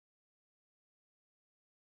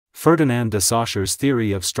Ferdinand de Saussure's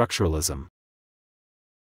theory of structuralism.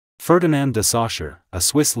 Ferdinand de Saussure, a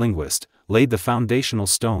Swiss linguist, laid the foundational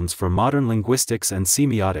stones for modern linguistics and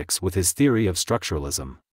semiotics with his theory of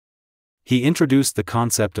structuralism. He introduced the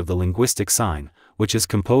concept of the linguistic sign, which is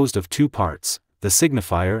composed of two parts, the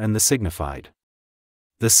signifier and the signified.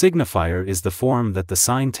 The signifier is the form that the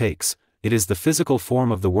sign takes, it is the physical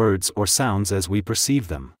form of the words or sounds as we perceive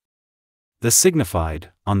them. The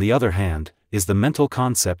signified, on the other hand, is the mental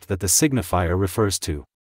concept that the signifier refers to.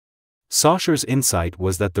 Saussure's insight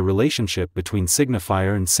was that the relationship between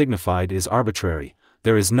signifier and signified is arbitrary,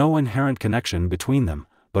 there is no inherent connection between them,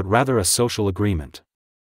 but rather a social agreement.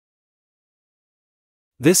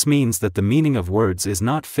 This means that the meaning of words is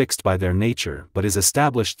not fixed by their nature but is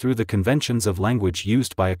established through the conventions of language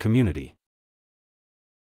used by a community.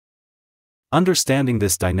 Understanding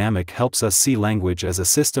this dynamic helps us see language as a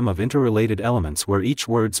system of interrelated elements where each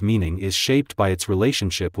word's meaning is shaped by its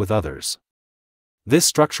relationship with others. This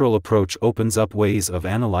structural approach opens up ways of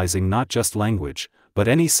analyzing not just language, but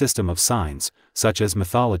any system of signs, such as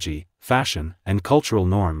mythology, fashion, and cultural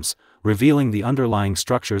norms, revealing the underlying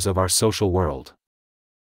structures of our social world.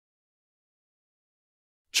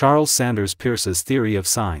 Charles Sanders Peirce's theory of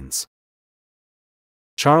signs.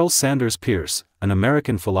 Charles Sanders Peirce, an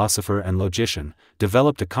American philosopher and logician,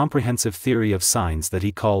 developed a comprehensive theory of signs that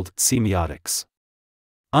he called semiotics.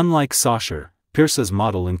 Unlike Saussure, Peirce's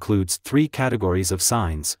model includes three categories of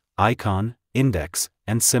signs: icon, index,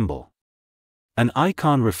 and symbol. An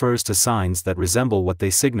icon refers to signs that resemble what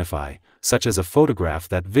they signify, such as a photograph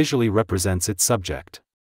that visually represents its subject.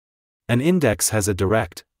 An index has a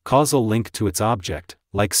direct, causal link to its object,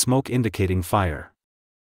 like smoke indicating fire.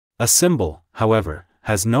 A symbol, however,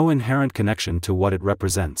 has no inherent connection to what it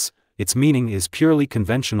represents, its meaning is purely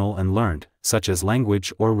conventional and learned, such as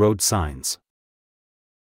language or road signs.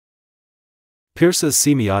 Peirce's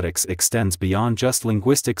semiotics extends beyond just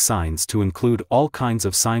linguistic signs to include all kinds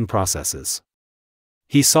of sign processes.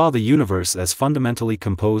 He saw the universe as fundamentally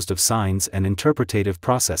composed of signs and interpretative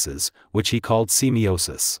processes, which he called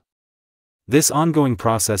semiosis. This ongoing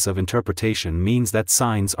process of interpretation means that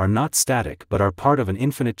signs are not static but are part of an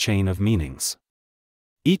infinite chain of meanings.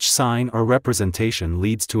 Each sign or representation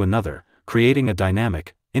leads to another, creating a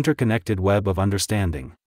dynamic, interconnected web of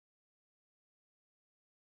understanding.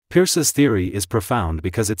 Peirce's theory is profound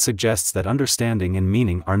because it suggests that understanding and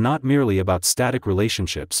meaning are not merely about static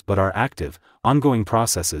relationships but are active, ongoing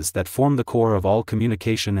processes that form the core of all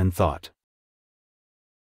communication and thought.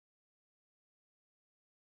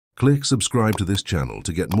 Click subscribe to this channel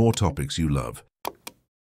to get more topics you love.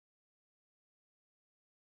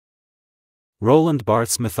 Roland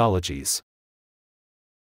Barthes' Mythologies.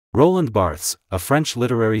 Roland Barthes, a French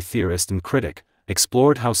literary theorist and critic,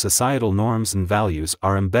 explored how societal norms and values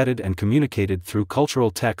are embedded and communicated through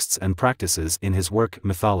cultural texts and practices in his work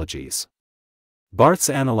Mythologies.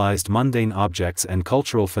 Barthes analyzed mundane objects and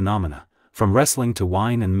cultural phenomena, from wrestling to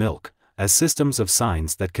wine and milk, as systems of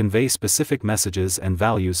signs that convey specific messages and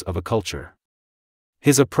values of a culture.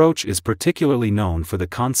 His approach is particularly known for the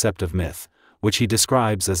concept of myth, which he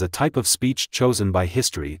describes as a type of speech chosen by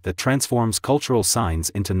history that transforms cultural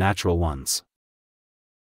signs into natural ones.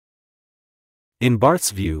 In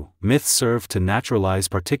Barthes' view, myths serve to naturalize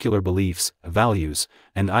particular beliefs, values,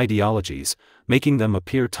 and ideologies, making them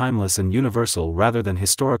appear timeless and universal rather than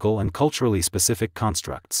historical and culturally specific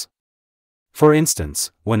constructs. For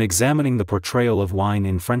instance, when examining the portrayal of wine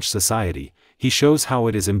in French society, he shows how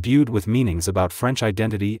it is imbued with meanings about French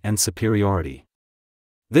identity and superiority.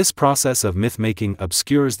 This process of myth-making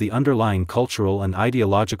obscures the underlying cultural and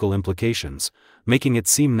ideological implications, making it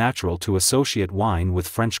seem natural to associate wine with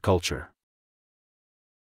French culture.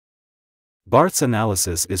 Barthes'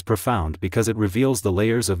 analysis is profound because it reveals the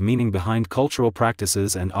layers of meaning behind cultural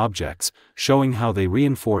practices and objects, showing how they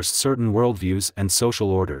reinforce certain worldviews and social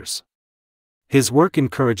orders. His work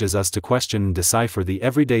encourages us to question and decipher the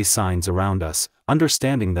everyday signs around us,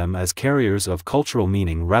 understanding them as carriers of cultural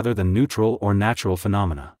meaning rather than neutral or natural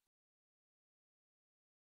phenomena.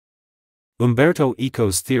 Umberto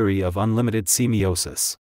Eco's theory of unlimited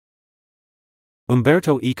semiosis.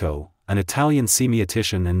 Umberto Eco, an Italian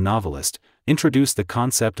semiotician and novelist, introduced the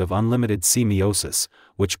concept of unlimited semiosis,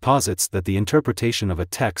 which posits that the interpretation of a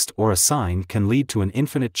text or a sign can lead to an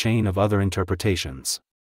infinite chain of other interpretations.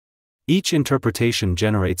 Each interpretation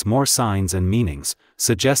generates more signs and meanings,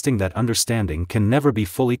 suggesting that understanding can never be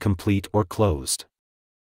fully complete or closed.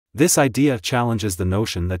 This idea challenges the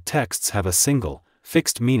notion that texts have a single,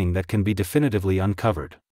 fixed meaning that can be definitively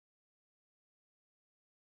uncovered.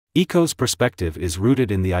 Eco's perspective is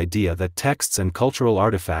rooted in the idea that texts and cultural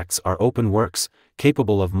artifacts are open works,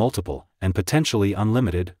 capable of multiple, and potentially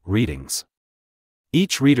unlimited, readings.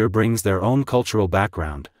 Each reader brings their own cultural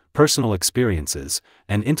background, personal experiences,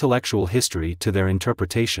 and intellectual history to their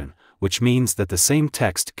interpretation, which means that the same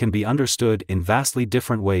text can be understood in vastly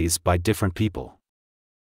different ways by different people.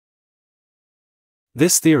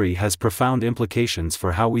 This theory has profound implications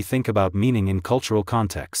for how we think about meaning in cultural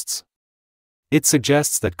contexts. It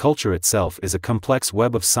suggests that culture itself is a complex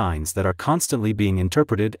web of signs that are constantly being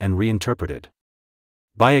interpreted and reinterpreted.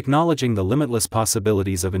 By acknowledging the limitless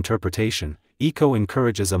possibilities of interpretation, Eco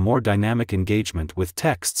encourages a more dynamic engagement with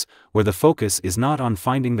texts, where the focus is not on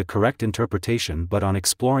finding the correct interpretation but on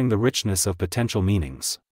exploring the richness of potential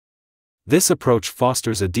meanings. This approach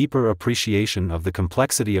fosters a deeper appreciation of the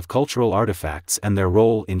complexity of cultural artifacts and their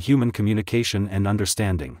role in human communication and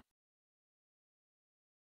understanding.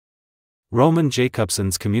 Roman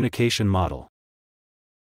Jakobson's communication model.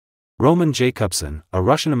 Roman Jakobson, a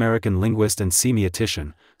Russian-American linguist and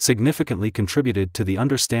semiotician, significantly contributed to the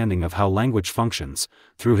understanding of how language functions,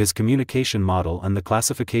 through his communication model and the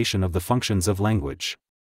classification of the functions of language.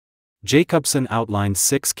 Jakobson outlined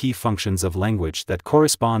 6 key functions of language that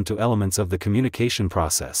correspond to elements of the communication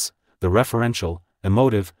process: the referential,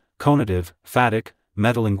 emotive, conative, phatic,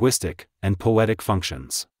 metalinguistic, and poetic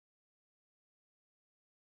functions.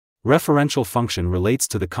 Referential function relates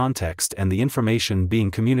to the context and the information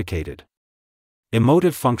being communicated.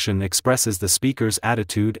 Emotive function expresses the speaker's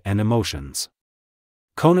attitude and emotions.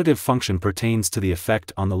 Conative function pertains to the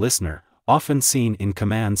effect on the listener, often seen in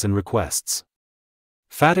commands and requests.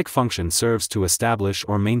 Phatic function serves to establish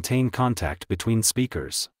or maintain contact between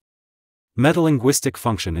speakers. Metalinguistic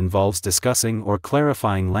function involves discussing or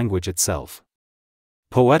clarifying language itself.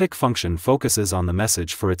 Poetic function focuses on the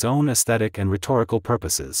message for its own aesthetic and rhetorical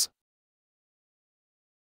purposes.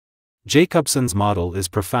 Jakobson's model is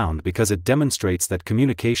profound because it demonstrates that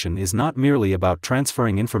communication is not merely about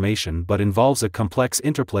transferring information but involves a complex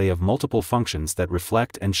interplay of multiple functions that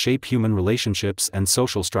reflect and shape human relationships and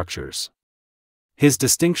social structures. His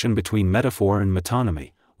distinction between metaphor and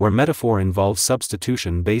metonymy, where metaphor involves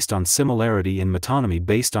substitution based on similarity and metonymy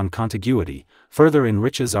based on contiguity, further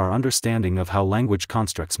enriches our understanding of how language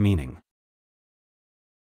constructs meaning.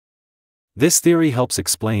 This theory helps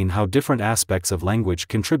explain how different aspects of language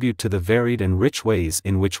contribute to the varied and rich ways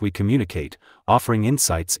in which we communicate, offering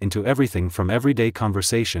insights into everything from everyday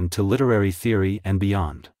conversation to literary theory and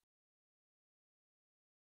beyond.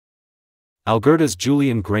 Algirdas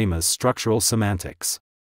Julien Greimas Structural Semantics.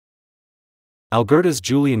 Algirdas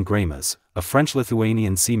Julien Greimas, a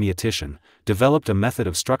French-Lithuanian semiotician, developed a method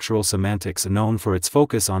of structural semantics known for its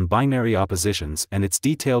focus on binary oppositions and its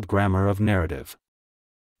detailed grammar of narrative.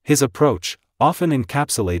 His approach, often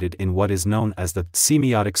encapsulated in what is known as the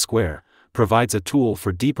semiotic square, provides a tool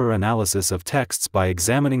for deeper analysis of texts by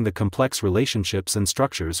examining the complex relationships and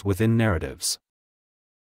structures within narratives.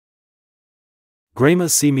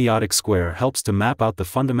 Greimas' semiotic square helps to map out the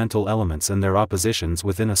fundamental elements and their oppositions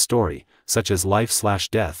within a story, such as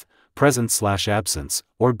life/death, present/absence,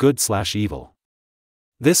 or good/evil.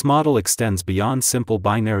 This model extends beyond simple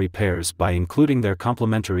binary pairs by including their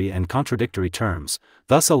complementary and contradictory terms,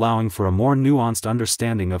 thus allowing for a more nuanced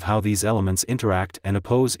understanding of how these elements interact and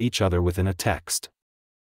oppose each other within a text.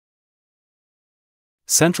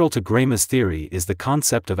 Central to Greimas' theory is the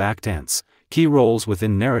concept of actants, key roles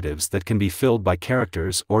within narratives that can be filled by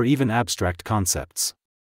characters or even abstract concepts.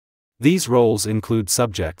 These roles include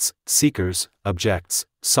subjects, seekers, objects,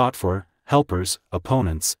 sought for, helpers,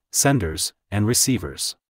 opponents, senders, and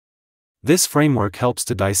receivers. This framework helps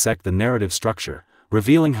to dissect the narrative structure,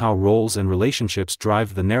 revealing how roles and relationships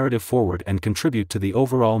drive the narrative forward and contribute to the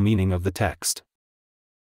overall meaning of the text.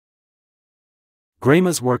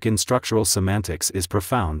 Greimas' work in structural semantics is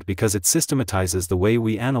profound because it systematizes the way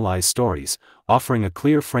we analyze stories, offering a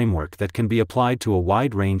clear framework that can be applied to a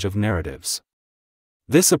wide range of narratives.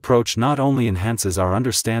 This approach not only enhances our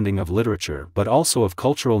understanding of literature but also of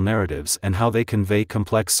cultural narratives and how they convey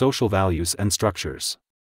complex social values and structures.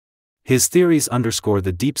 His theories underscore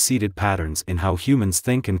the deep-seated patterns in how humans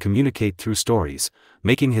think and communicate through stories,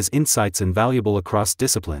 making his insights invaluable across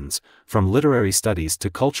disciplines, from literary studies to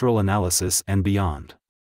cultural analysis and beyond.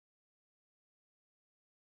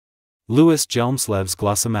 Louis Hjelmslev's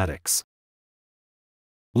Glossematics.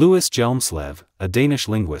 Louis Hjelmslev, a Danish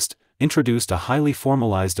linguist, introduced a highly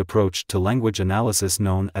formalized approach to language analysis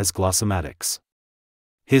known as Glossematics.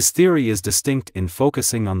 His theory is distinct in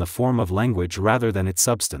focusing on the form of language rather than its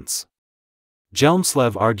substance.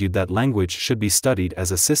 Hjelmslev argued that language should be studied as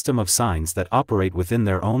a system of signs that operate within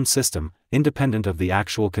their own system, independent of the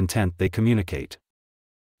actual content they communicate.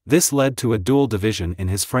 This led to a dual division in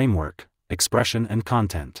his framework: expression and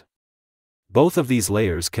content. Both of these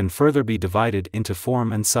layers can further be divided into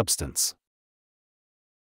form and substance.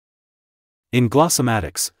 In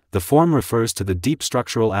Glossematics, the form refers to the deep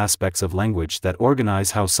structural aspects of language that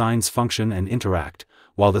organize how signs function and interact,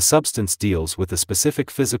 while the substance deals with the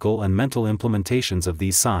specific physical and mental implementations of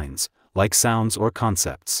these signs, like sounds or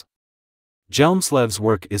concepts. Hjelmslev's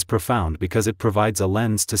work is profound because it provides a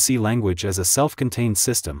lens to see language as a self-contained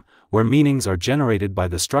system, where meanings are generated by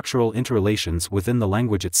the structural interrelations within the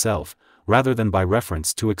language itself, rather than by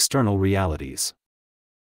reference to external realities.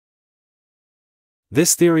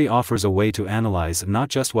 This theory offers a way to analyze not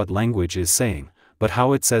just what language is saying, but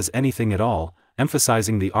how it says anything at all,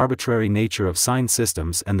 emphasizing the arbitrary nature of sign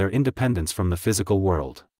systems and their independence from the physical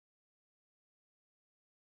world.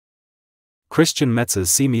 Christian Metz's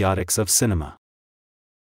Semiotics of Cinema.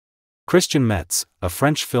 Christian Metz, a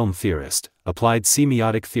French film theorist, applied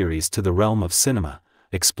semiotic theories to the realm of cinema,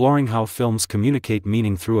 exploring how films communicate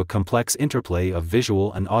meaning through a complex interplay of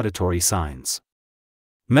visual and auditory signs.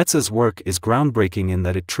 Metz's work is groundbreaking in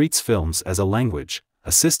that it treats films as a language,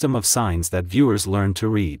 a system of signs that viewers learn to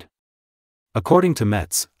read. According to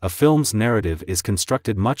Metz, a film's narrative is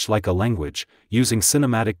constructed much like a language, using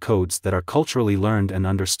cinematic codes that are culturally learned and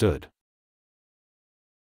understood.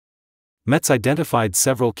 Metz identified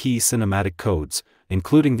several key cinematic codes,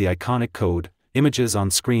 including the iconic code, images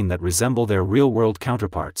on screen that resemble their real-world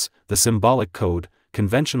counterparts, the symbolic code,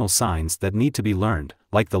 conventional signs that need to be learned,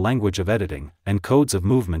 like the language of editing, and codes of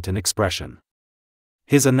movement and expression.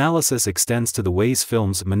 His analysis extends to the ways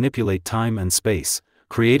films manipulate time and space,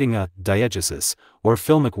 creating a diegesis, or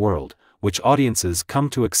filmic world, which audiences come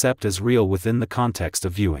to accept as real within the context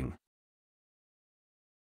of viewing.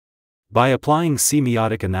 By applying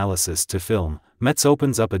semiotic analysis to film, Metz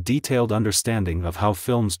opens up a detailed understanding of how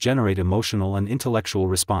films generate emotional and intellectual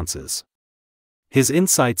responses. His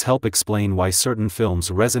insights help explain why certain films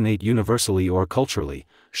resonate universally or culturally,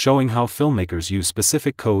 showing how filmmakers use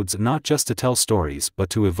specific codes not just to tell stories but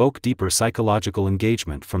to evoke deeper psychological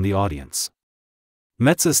engagement from the audience.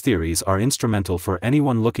 Metz's theories are instrumental for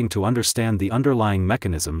anyone looking to understand the underlying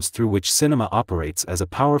mechanisms through which cinema operates as a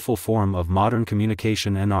powerful form of modern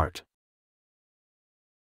communication and art.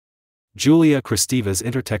 Julia Kristeva's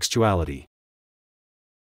Intertextuality.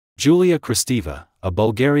 Julia Kristeva, a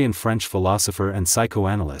Bulgarian-French philosopher and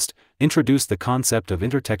psychoanalyst, introduced the concept of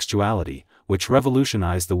intertextuality, which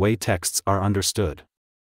revolutionized the way texts are understood.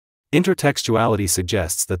 Intertextuality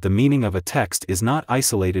suggests that the meaning of a text is not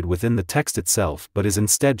isolated within the text itself but is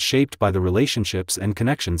instead shaped by the relationships and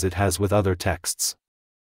connections it has with other texts.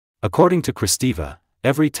 According to Kristeva,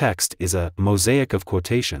 every text is a mosaic of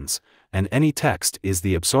quotations, and any text is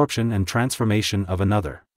the absorption and transformation of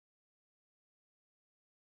another.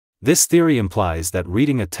 This theory implies that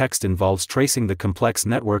reading a text involves tracing the complex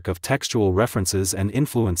network of textual references and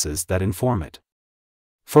influences that inform it.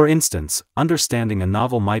 For instance, understanding a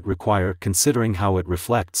novel might require considering how it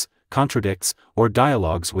reflects, contradicts, or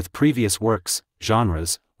dialogues with previous works,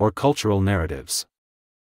 genres, or cultural narratives.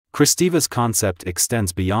 Kristeva's concept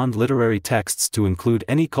extends beyond literary texts to include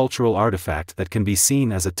any cultural artifact that can be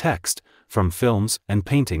seen as a text, from films and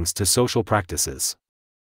paintings to social practices.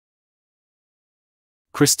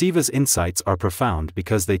 Kristeva's insights are profound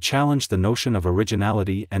because they challenge the notion of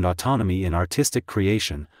originality and autonomy in artistic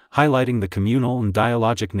creation, highlighting the communal and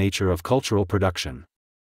dialogic nature of cultural production.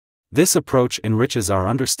 This approach enriches our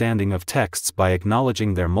understanding of texts by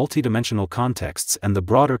acknowledging their multidimensional contexts and the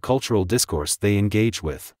broader cultural discourse they engage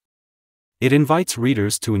with. It invites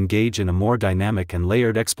readers to engage in a more dynamic and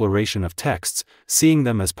layered exploration of texts, seeing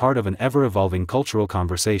them as part of an ever-evolving cultural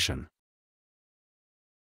conversation.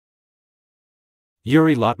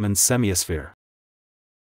 Yuri Lotman's Semiosphere.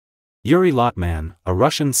 Yuri Lotman, a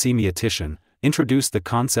Russian semiotician, introduced the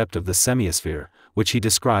concept of the semiosphere, which he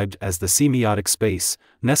described as the semiotic space,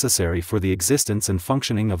 necessary for the existence and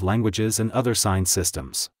functioning of languages and other sign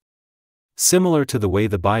systems. Similar to the way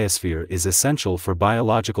the biosphere is essential for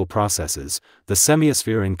biological processes, the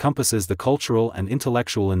semiosphere encompasses the cultural and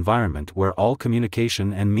intellectual environment where all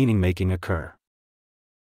communication and meaning-making occur.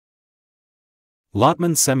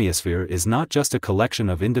 Lotman's semiosphere is not just a collection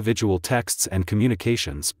of individual texts and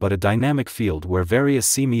communications but a dynamic field where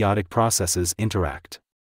various semiotic processes interact.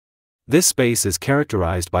 This space is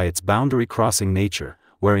characterized by its boundary-crossing nature,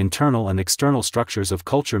 where internal and external structures of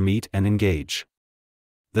culture meet and engage.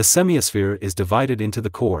 The semiosphere is divided into the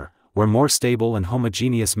core, where more stable and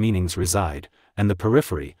homogeneous meanings reside, and the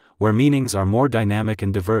periphery, where meanings are more dynamic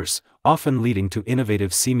and diverse, often leading to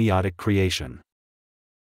innovative semiotic creation.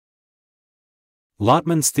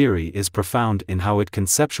 Lotman's theory is profound in how it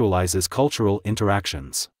conceptualizes cultural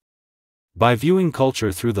interactions. By viewing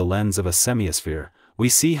culture through the lens of a semiosphere, we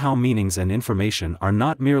see how meanings and information are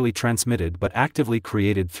not merely transmitted but actively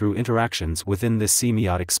created through interactions within this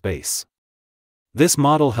semiotic space. This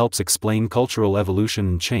model helps explain cultural evolution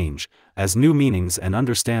and change, as new meanings and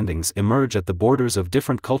understandings emerge at the borders of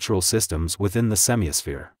different cultural systems within the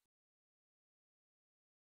semiosphere.